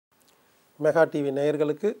Mega TV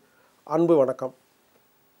நேயர்களுக்கு அன்பு வணக்கம்.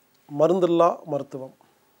 மருந்தில்லா மருத்துவம்.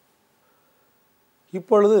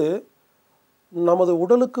 இப்பொழுது நமது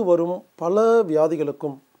உடலுக்கு வரும் பல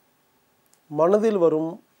வியாதிகளுக்கும் மனதில் வரும்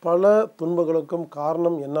பல துன்பங்களுக்கும்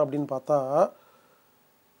காரணம் என்ன அப்படின்னு பார்த்தா,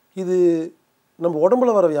 இது நம்ம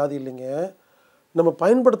உடம்புல வர வியாதி இல்லைங்க. நம்ம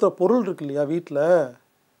பயன்படுத்துகிற பொருள் இருக்கு இல்லையா வீட்டில்,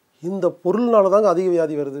 இந்த பொருள்னால தாங்க அதிக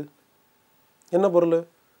வியாதி வருது. என்ன பொருள்?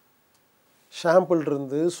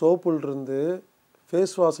 ஷாம்புலிருந்து, சோப்புலிருந்து,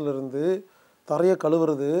 ஃபேஸ் வாஷ்லேருந்து, தரையை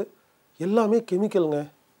கழுவுறது எல்லாமே கெமிக்கலுங்க.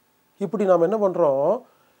 இப்படி நாம் என்ன பண்ணுறோம்,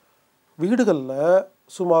 வீடுகளில்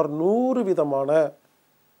சுமார் 100 விதமான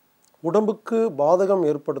உடம்புக்கு பாதகம்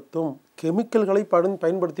ஏற்படுத்தும் கெமிக்கல்களை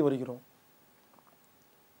பயன்படுத்தி வருகிறோம்.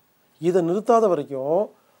 இதை நிறுத்தாத வரைக்கும்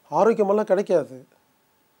ஆரோக்கியமெல்லாம் கிடைக்காது.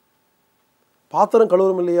 பாத்திரம்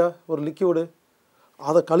கழுவுறோம் இல்லையா, ஒரு லிக்யூடு,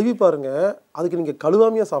 அதை கழுவி பாருங்கள். அதுக்கு நீங்கள்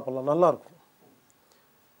கழுவாமையாக சாப்பிட்லாம், நல்லாயிருக்கும்.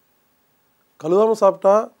 கழுவாமல்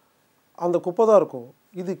சாப்பிட்டா அந்த குப்பை தான் இருக்கும்.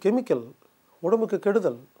 இது கெமிக்கல், உடம்புக்கு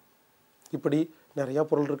கெடுதல். இப்படி நிறையா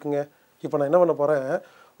பொருள் இருக்குங்க. இப்போ நான் என்ன பண்ண போகிறேன்,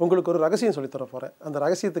 உங்களுக்கு ஒரு ரகசியம் சொல்லித்தர போகிறேன். அந்த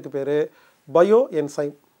ரகசியத்துக்கு பேர் பயோ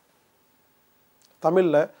என்சைம்,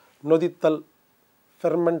 தமிழில் நொதித்தல்,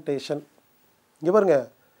 ஃபெர்மெண்டேஷன். இங்கே பாருங்க,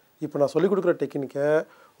 இப்போ நான் சொல்லிக் கொடுக்குற டெக்னிக்கை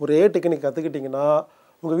ஒரே டெக்னிக் கற்றுக்கிட்டிங்கன்னா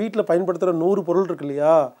உங்கள் வீட்டில் பயன்படுத்துகிற 100 பொருள் இருக்கு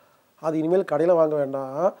இல்லையா, அது இனிமேல் கடையில் வாங்க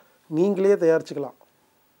வேண்டாம், நீங்களே தயாரிச்சுக்கலாம்.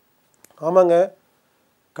 ஆமாங்க,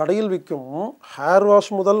 கடையில் விற்கும் ஹேர் வாஷ்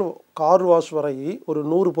முதல் கார் வாஷ் வரை ஒரு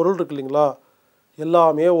 100 பொருள் இருக்கு இல்லைங்களா,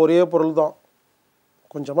 எல்லாமே ஒரே பொருள் தான்.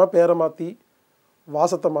 கொஞ்சமாக பேரை மாற்றி,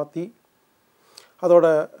 வாசத்தை மாற்றி, அதோட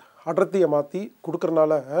அடர்த்தியை மாற்றி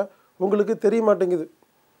கொடுக்குறனால உங்களுக்கு தெரிய மாட்டேங்குது.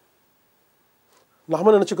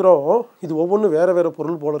 நாம் நினச்சிக்கிறோம் இது ஒவ்வொன்றும் வேறு வேறு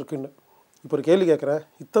பொருள் போல் இருக்குன்னு. இப்போ ஒரு கேள்வி கேட்குறேன்,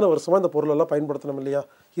 இத்தனை வருஷமாக இந்த பொருளெல்லாம் பயன்படுத்தணும் இல்லையா,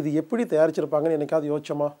 இது எப்படி தயாரிச்சிருப்பாங்கன்னு என்னைக்காவது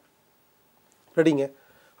யோசிச்சோமா? ரெடிங்க.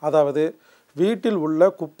 அதாவது வீட்டில் உள்ள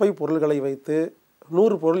குப்பை பொருள்களை வைத்து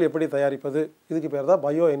 100 பொருள் எப்படி தயாரிப்பது, இதுக்கு பேர் தான்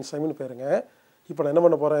பயோ என்சைம்னு பேருங்க. இப்போ நான் என்ன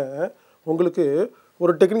பண்ண போகிறேன், உங்களுக்கு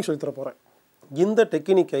ஒரு டெக்னிக் சொல்லித்தர போகிறேன். இந்த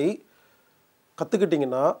டெக்னிக்கை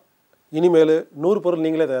கற்றுக்கிட்டிங்கன்னா இனிமேல் 100 பொருள்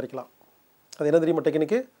நீங்களே தயாரிக்கலாம். அது என்ன தெரியுமா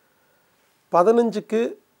டெக்னிக்கு? 15க்கு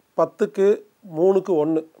 10க்கு 3க்கு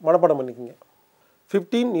 1 மனப்பாடம் பண்ணிக்கோங்க.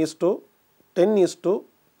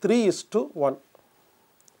 15:10:3:1.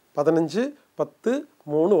 15, 10,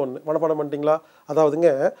 3, 1 மனப்பாடம் பண்ணிட்டீங்களா? அதாவதுங்க,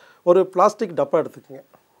 ஒரு பிளாஸ்டிக் டப்பா எடுத்துக்கோங்க.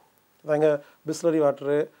 அதாங்க பிஸ்லரி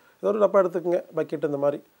வாட்டரு, ஏதோ ஒரு டப்பா எடுத்துக்கோங்க, பக்கெட்டு இந்த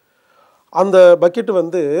மாதிரி. அந்த பக்கெட்டு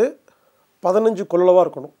 15 கொள்ளளவாக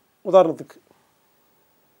இருக்கணும். உதாரணத்துக்கு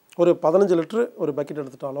ஒரு 15 லிட்ரு ஒரு பக்கெட்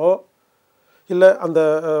எடுத்துட்டாலோ, இல்லை அந்த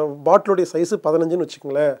பாட்டிலுடைய சைஸு 15ன்னு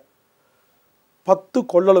வச்சுக்கோங்களேன், 10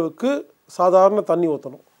 கொள்ளளவுக்கு சாதாரண தண்ணி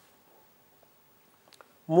ஊற்றணும்.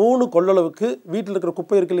 3 கொள்ளளவுக்கு வீட்டில் இருக்கிற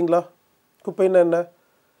குப்பை இருக்கு இல்லைங்களா, குப்பைன்னா என்ன,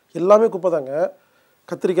 எல்லாமே குப்பை தாங்க.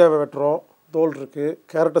 கத்திரிக்காயை வெட்டுறோம், தோல் இருக்குது,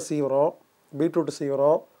 கேரட்டை சீவுறோம், பீட்ரூட்டு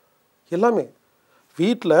சீவுறோம், எல்லாமே.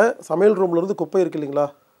 வீட்டில் சமையல் ரூம்லேருந்து குப்பை இருக்குது இல்லைங்களா,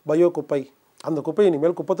 பயோ குப்பை, அந்த குப்பையை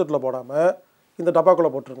இனிமேல் குப்பைத்தொட்டில் போடாமல் இந்த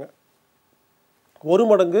டப்பாக்குள்ளே போட்டுருங்க. 1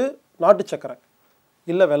 மடங்கு நாட்டு சக்கரை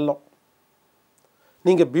இல்லை வெல்லம்.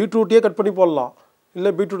 நீங்கள் பீட்ரூட்டையே கட் பண்ணி போடலாம், இல்லை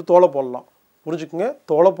பீட்ரூட் தோலை போடலாம். புரிஞ்சுக்குங்க,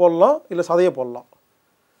 தோலை போடலாம், இல்லை சதையை போடலாம்,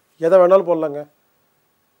 எதை வேணாலும் போடலாங்க.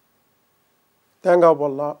 தேங்காய்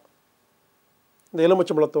போடலாம், இந்த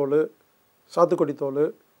எலுமிச்சம்பழத்தோல், சாத்துக்குடி தோல்,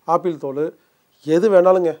 ஆப்பிள் தோல், எது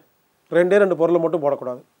வேணாலுங்க. 2 பொருளை மட்டும்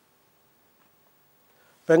போடக்கூடாது.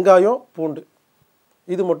 வெங்காயம், பூண்டு,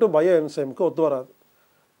 இது மட்டும் பயோ என்சைமுக்கு ஒத்து வராது.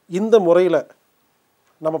 இந்த முறையில்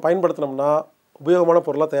நம்ம பயன்படுத்தினோம்னா உபயோகமான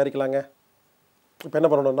பொருளாக தயாரிக்கலாங்க. இப்போ என்ன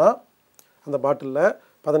பண்ணணும்னா, அந்த பாட்டிலில்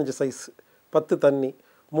 15 சைஸ், 10 தண்ணி,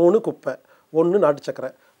 3 குப்பை, 1 நாட்டு சக்கரை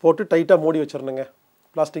போட்டு டைட்டாக மூடி வச்சிடணுங்க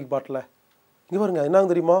பிளாஸ்டிக் பாட்டிலை. இங்கே பாருங்க, என்னங்க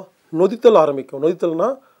தெரியுமா, நொதித்தல் ஆரம்பிக்கும்.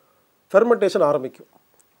 நொதித்தல்னால் ஃபெர்மெண்டேஷன் ஆரம்பிக்கும்.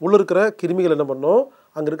 உள்ளே இருக்கிற கிருமிகள் என்ன பண்ணும்,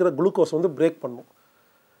 அங்கே இருக்கிற குளுக்கோஸ் பிரேக் பண்ணும்.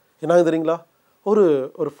 என்னங்க தெரியுங்களா,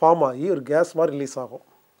 ஒரு ஃபார்ம் ஆகி ஒரு கேஸ் மாதிரி ரிலீஸ் ஆகும்.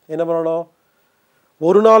 என்ன பண்ணணும்,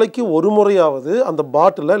 ஒரு நாளைக்கு ஒரு முறையாவது அந்த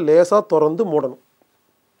பாட்டிலை லேசாக திறந்து மூடணும்.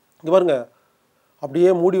 இங்கே பாருங்க, அப்படியே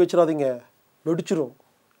மூடி வச்சிடாதீங்க, வெடிச்சிரும்.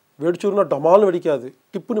 வெடிச்சிரும்னா டமால்னு வெடிக்காது,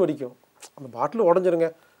 டிப்புன்னு வெடிக்கும். அந்த பாட்டில் உடஞ்சிருங்க,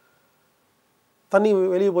 தண்ணி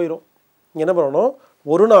வெளியே போயிடும். இங்கே என்ன பண்ணணும்,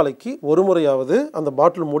 ஒரு நாளைக்கு ஒரு முறையாவது அந்த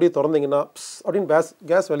பாட்டில் மூடியை திறந்தீங்கன்னா அப்படின்னு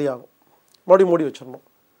கேஸ் வெளியாகும். மறுபடியும் மூடி வச்சிடணும்.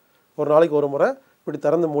 ஒரு நாளைக்கு ஒரு முறை இப்படி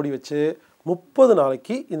திறந்து மூடி வச்சு 30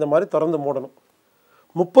 நாளைக்கு இந்த மாதிரி திறந்து மூடணும்.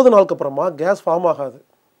 30 நாளுக்கு அப்புறமா கேஸ் ஃபார்ம் ஆகாது.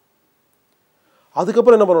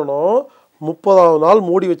 அதுக்கப்புறம் என்ன பண்ணணும், 30ஆவது நாள்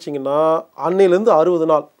மூடி வச்சிங்கன்னா அன்னையிலேருந்து 60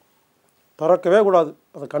 நாள் திறக்கவே கூடாது,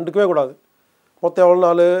 அதை கண்டுக்கவே கூடாது. மொத்தம் எவ்வளோ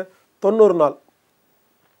நாள், 90 நாள்.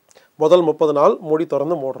 முதல் 30 நாள் மூடி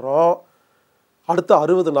திறந்து மூடுறோம், அடுத்த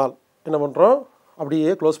 60 நாள் என்ன பண்ணுறோம்,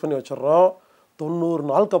 அப்படியே க்ளோஸ் பண்ணி வச்சிடுறோம். 90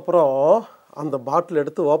 நாளுக்கு அப்புறம் அந்த பாட்டில்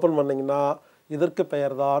எடுத்து ஓப்பன் பண்ணிங்கன்னா இதற்கு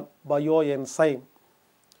பெயர் தான் பயோ என்சைம்.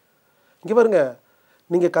 இங்கே பாருங்க,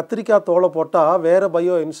 நீங்கள் கத்திரிக்காய் தோலை போட்டால் வேறு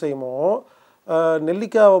பயோ என்சைமோ,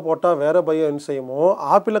 நெல்லிக்காவை போட்டால் வேறு பயோ என்சைமோ,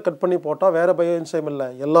 ஆப்பிளை கட் பண்ணி போட்டால் வேறு பயோ என்சைம் இல்லை,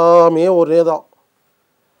 எல்லாமே ஒரே தான்.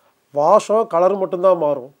 வாஷம் கலர் மட்டும்தான்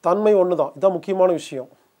மாறும், தன்மை ஒன்று தான். இதுதான் முக்கியமான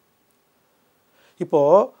விஷயம்.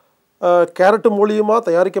 இப்போது கேரட்டு மூலியமாக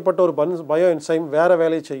தயாரிக்கப்பட்ட ஒரு பயோ என்சைம் வேறு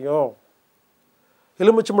வேலையை செய்யும்,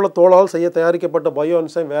 எலுமிச்சம்பழ தோலால் தயாரிக்கப்பட்ட பயோ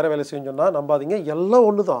என்சைம் வேறு வேலை செய்யும் சொன்னால் நம்பாதீங்க, எல்லாம்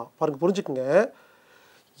ஒன்று தான். பாருங்க, புரிஞ்சுக்குங்க.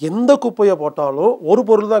 எந்த குப்பையை போட்டாலும் ஒரு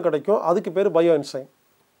பொருள் தான் கிடைக்கும், அதுக்கு பேர் பயோ என்சைம்.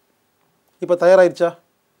 இப்போ தயாராகிடுச்சா?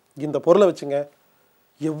 இந்த பொருளை வச்சுங்க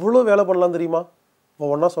எவ்வளோ வேலை பண்ணலாம் தெரியுமா?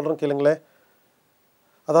 ஒவ்வொன்றா சொல்கிறேன் கேளுங்களேன்.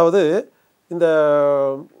 அதாவது இந்த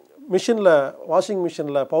மிஷினில், வாஷிங்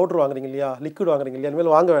மிஷினில் பவுட்ரு வாங்குறீங்க இல்லையா, லிக்விட் வாங்குறீங்க இல்லையா,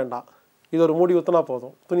 இனிமேல் வாங்க வேண்டாம். இது ஒரு மூடி ஊற்றினா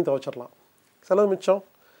போதும், துணி துவைச்சிடலாம், செலவு மிச்சம்.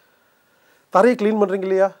 தரையை க்ளீன் பண்ணுறீங்க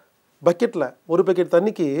இல்லையா, பக்கெட்டில் ஒரு பக்கெட்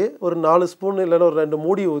தண்ணிக்கு ஒரு 4 ஸ்பூன் இல்லைன்னா ஒரு 2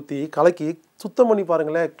 மூடி ஊற்றி கலக்கி சுத்தம் பண்ணி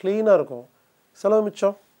பாருங்களேன், க்ளீனாக இருக்கும், செலவு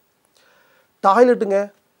மிச்சம். டாய்லெட்டுங்க,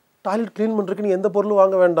 டாய்லெட் க்ளீன் பண்ணுறதுக்கு நீ எந்த பொருளும்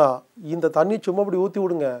வாங்க வேண்டாம், இந்த தண்ணி சும்மா அப்படி ஊற்றி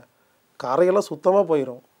விடுங்க, கரையெல்லாம் சுத்தமாக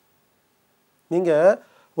போயிடும். நீங்கள்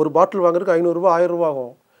ஒரு பாட்டில் வாங்குறதுக்கு 500 ரூபா 1000 ரூபா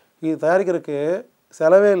ஆகும், இது தயாரிக்கிறதுக்கு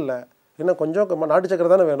செலவே இல்லை. ஏன்னா கொஞ்சம் நாட்டு சக்கரை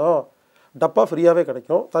தானே வேணும், டப்பா ஃப்ரீயாகவே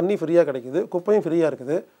கிடைக்கும், தண்ணி ஃப்ரீயாக கிடைக்குது, குப்பையும் ஃப்ரீயாக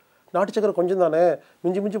இருக்குது, நாட்டு சக்கரை கொஞ்சம் தானே,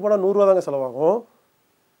 மிஞ்சி மிஞ்சி போனால் 100 ரூபா தாங்க செலவாகும்,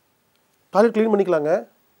 டாய்லெட் க்ளீன் பண்ணிக்கலாங்க.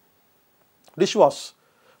 டிஷ்வாஷ்,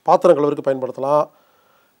 பாத்திரம் கழுவுறதுக்கு பயன்படுத்தலாம்.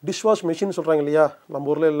 டிஷ்வாஷ் மிஷின் சொல்கிறாங்க இல்லையா, நம்ம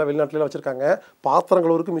ஊரில் எல்லாம் வெளிநாட்டிலாம் வச்சுருக்காங்க. பாத்திரம்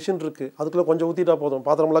கழுவுறதுக்கு மிஷின் இருக்குது, அதுக்குள்ளே கொஞ்சம் ஊற்றிட்டா போதும்,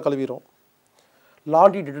 பாத்திரமெல்லாம் கழுவிடும்.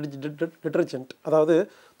 லாண்ட்ரி டிட்டர்ஜென்ட், அதாவது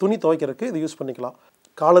துணி துவைக்கிறதுக்கு இது யூஸ் பண்ணிக்கலாம்.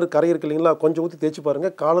 காலர் கரை இருக்குது இல்லைங்களா, கொஞ்சம் ஊற்றி தேய்ச்சி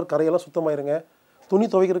பாருங்கள், காலர் கரையெல்லாம் சுத்தமாயிருங்க. துணி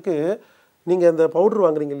துவைக்கிறதுக்கு நீங்கள் இந்த பவுட்ரு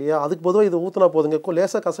வாங்குறீங்க இல்லையா, அதுக்கு பொதுவாக இது ஊற்றினா போதுங்க,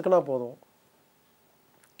 லேசாக கசக்குனா போதும்.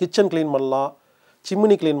 கிச்சன் க்ளீன் பண்ணலாம்,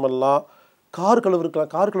 சிம்மினி க்ளீன் பண்ணலாம், கார்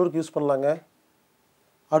கழுவுறதுக்கு யூஸ் பண்ணலாங்க.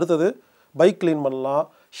 அடுத்தது பைக் க்ளீன் பண்ணலாம்,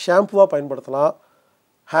 ஷாம்புவாக பயன்படுத்தலாம்,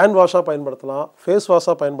 ஹேண்ட் வாஷாக பயன்படுத்தலாம், ஃபேஸ்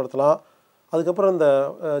வாஷாக பயன்படுத்தலாம். அதுக்கப்புறம் இந்த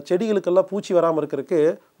செடிகளுக்கெல்லாம் பூச்சி வராமல் இருக்கிறதுக்கு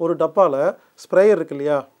ஒரு டப்பாவில் ஸ்ப்ரேயர் இருக்குது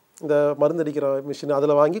இல்லையா, இந்த மருந்து அடிக்கிற மிஷின்,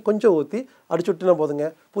 அதில் வாங்கி கொஞ்சம் ஊற்றி அடிச்சு விட்டுனா போதுங்க,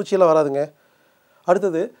 பூச்சியெல்லாம் வராதுங்க.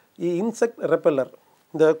 அடுத்தது இன்செக்ட் ரெப்பெல்லர்,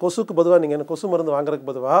 இந்த கொசுக்கு பொதுவாக நீங்கள் கொசு மருந்து வாங்குறதுக்கு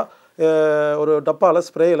பொதுவாக ஒரு டப்பாவில்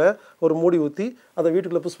ஸ்ப்ரேயில் ஒரு மூடி ஊற்றி அதை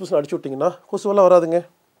வீட்டுக்குள்ளே புதுசு அடிச்சு விட்டிங்கன்னா கொசுவெல்லாம் வராதுங்க.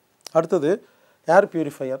 அடுத்தது ஏர்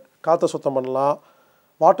பியூரிஃபையர், காற்றை சுத்தம் பண்ணலாம்.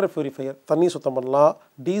 வாட்டர் பியூரிஃபையர், தண்ணி சுத்தம் பண்ணலாம்.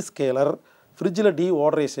 டீஸ்கேலர், ஃப்ரிட்ஜில்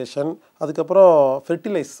டீவாட்டரைசேஷன். அதுக்கப்புறம்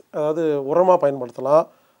ஃபெர்டிலைஸ், அதாவது உரமாக பயன்படுத்தலாம்.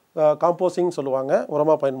 காம்போசிங் சொல்லுவாங்க,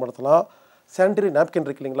 உரமாக பயன்படுத்தலாம். சானிடரி நாப்கின்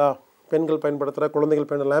இருக்கு இல்லைங்களா, பெண்கள் பயன்படுத்துகிற, குழந்தைகள்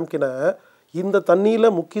பயன்படுத்துகிற நாப்கினை இந்த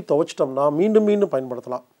தண்ணியில் முக்கி துவைச்சிட்டோம்னா மீண்டும் மீண்டும்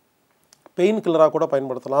பயன்படுத்தலாம். பெயின் கில்லராக கூட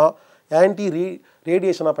பயன்படுத்தலாம்,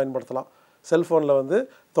 ரேடியேஷனாக பயன்படுத்தலாம். செல்ஃபோனில் வந்து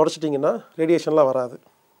தொடச்சிட்டிங்கன்னா ரேடியேஷன்லாம் வராது.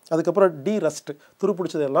 அதுக்கப்புறம் ரஸ்ட்டு, துரு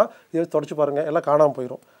பிடிச்சதெல்லாம் இதை தொடச்சி பாருங்கள், எல்லாம் காணாமல்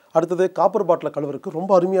போயிடும். அடுத்தது காப்பர் பாட்டில் கழுவுறதுக்கு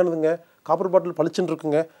ரொம்ப அருமையானதுங்க, காப்பர் பாட்டில் பளிச்சுன்னு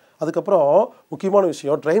இருக்குங்க. அதுக்கப்புறம் முக்கியமான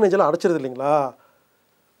விஷயம், ட்ரைனேஜெல்லாம் அடைச்சிருது இல்லைங்களா,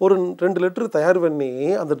 ஒரு 2 லிட்டர் தயார் பண்ணி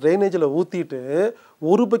அந்த ட்ரைனேஜில் ஊற்றிட்டு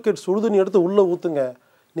ஒரு பக்கெட் சுடுதண்ணி எடுத்து உள்ளே ஊற்றுங்க.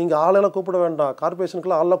 நீங்கள் ஆளெல்லாம் கூப்பிட வேண்டாம்,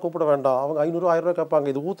 கார்பரேஷனுக்குலாம் ஆளெல்லாம் கூப்பிட வேண்டாம், அவங்க 500 1000 ரூபா கேட்பாங்க.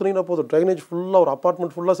 இது ஊற்றுனீங்கன்னா போதும், ட்ரைனேஜ் ஃபுல்லாக, ஒரு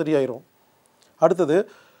அப்பார்ட்மெண்ட் ஃபுல்லாக சரியாயிரும். அடுத்தது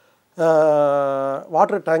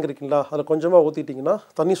வாட்டர் டேங்க் இருக்குங்களா, அதில் கொஞ்சமாக ஊற்றிட்டிங்கன்னா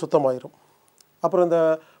தண்ணி சுத்தமாயிரும். அப்புறம் இந்த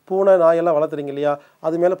பூனை நாயெல்லாம் வளர்த்துறீங்க இல்லையா,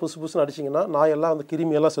 அது மேலே புதுசுன்னு அடிச்சிங்கன்னா நாயெல்லாம் வந்து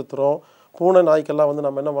கிருமியெல்லாம் செத்துரும். பூனை நாய்க்கெல்லாம் வந்து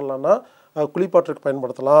நம்ம என்ன பண்ணலான்னா குளிப்பாட்டுறதுக்கு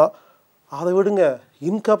பயன்படுத்தலாம். அதை விடுங்க,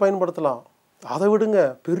 இன்கா பயன்படுத்தலாம். அதை விடுங்க,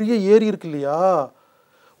 பெரிய ஏரி இருக்கு இல்லையா,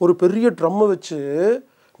 ஒரு பெரிய ட்ரம்மை வச்சு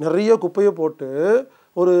நிறைய குப்பையை போட்டு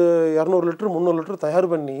ஒரு 200 லிட்டர் 300 லிட்டர்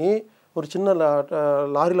தயார் பண்ணி ஒரு சின்ன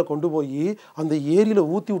லாரியில் கொண்டு போய் அந்த ஏரியில்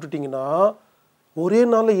ஊற்றி விட்டுட்டிங்கன்னா ஒரே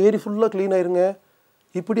நாளில் ஏரி ஃபுல்லாக க்ளீன் ஆயிருங்க.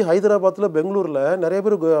 இப்படி ஹைதராபாத்தில், பெங்களூரில் நிறைய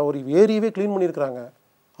பேர் ஒரு ஏரியவே க்ளீன் பண்ணியிருக்கிறாங்க.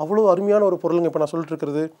 அவ்வளோ அருமையான ஒரு பொருளுங்க இப்போ நான் சொல்லிட்டு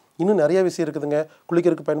இருக்கிறது. இன்னும் நிறைய விஷயம் இருக்குதுங்க,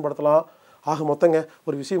 குளிக்கிறதுக்கு பயன்படுத்தலாம். ஆக மொத்தங்க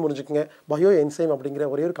ஒரு விஷயம் முடிஞ்சுக்குங்க, பயோ என்சைம் அப்படிங்கிற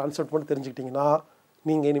ஒரே ஒரு கான்செப்ட் மட்டும் தெரிஞ்சுக்கிட்டிங்கன்னா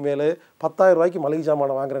நீங்கள் இனிமேல் 10,000 ரூபாய்க்கு மளிகை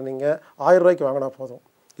ஜாமானை வாங்குற நீங்கள் 1000 ரூபாய்க்கு வாங்கினா போதும்.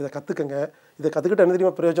 இதை கற்றுக்கங்க. இதை கற்றுக்கிட்ட என்ன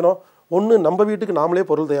தெரியுமா பிரயோஜனம்? ஒன்று, நம்ம வீட்டுக்கு நாமளே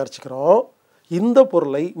பொருள் தயாரிச்சுக்கிறோம், இந்த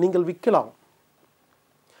பொருளை நீங்கள் விற்கலாம்.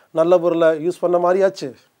 நல்ல பொருளை யூஸ் பண்ண மாதிரியாச்சு,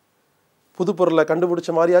 புது பொருளை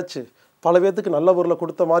கண்டுபிடிச்ச மாதிரியாச்சு, பல பேர்த்துக்கு நல்ல பொருளை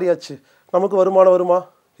கொடுத்த மாதிரியாச்சு, நமக்கு வருமானம் வருமா?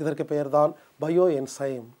 இதற்கு பெயர் தான் பயோ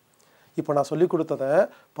என்சைம். இப்போ நான் சொல்லிக் கொடுத்ததை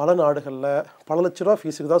பல நாடுகளில் பல லட்ச ரூபா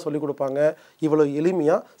ஃபீஸுக்கு தான் சொல்லிக் கொடுப்பாங்க. இவ்வளோ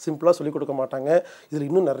எளிமையாக சிம்பிளாக சொல்லிக் கொடுக்க மாட்டாங்க. இதில்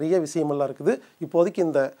இன்னும் நிறைய விஷயமெல்லாம் இருக்குது. இப்போதைக்கு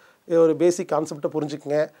இந்த ஒரு பேசிக் கான்செப்டை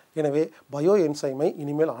புரிஞ்சுக்குங்க. எனவே பயோ என்சைமை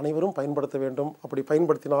இனிமேல் அனைவரும் பயன்படுத்த வேண்டும். அப்படி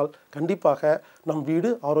பயன்படுத்தினால் கண்டிப்பாக நம்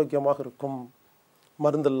வீடு ஆரோக்கியமாக இருக்கும்.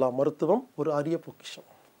 மருந்தில்லா மருத்துவம் ஒரு அரிய பொக்கிஷம்.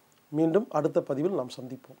 மீண்டும் அடுத்த பதிவில் நாம்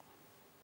சந்திப்போம்.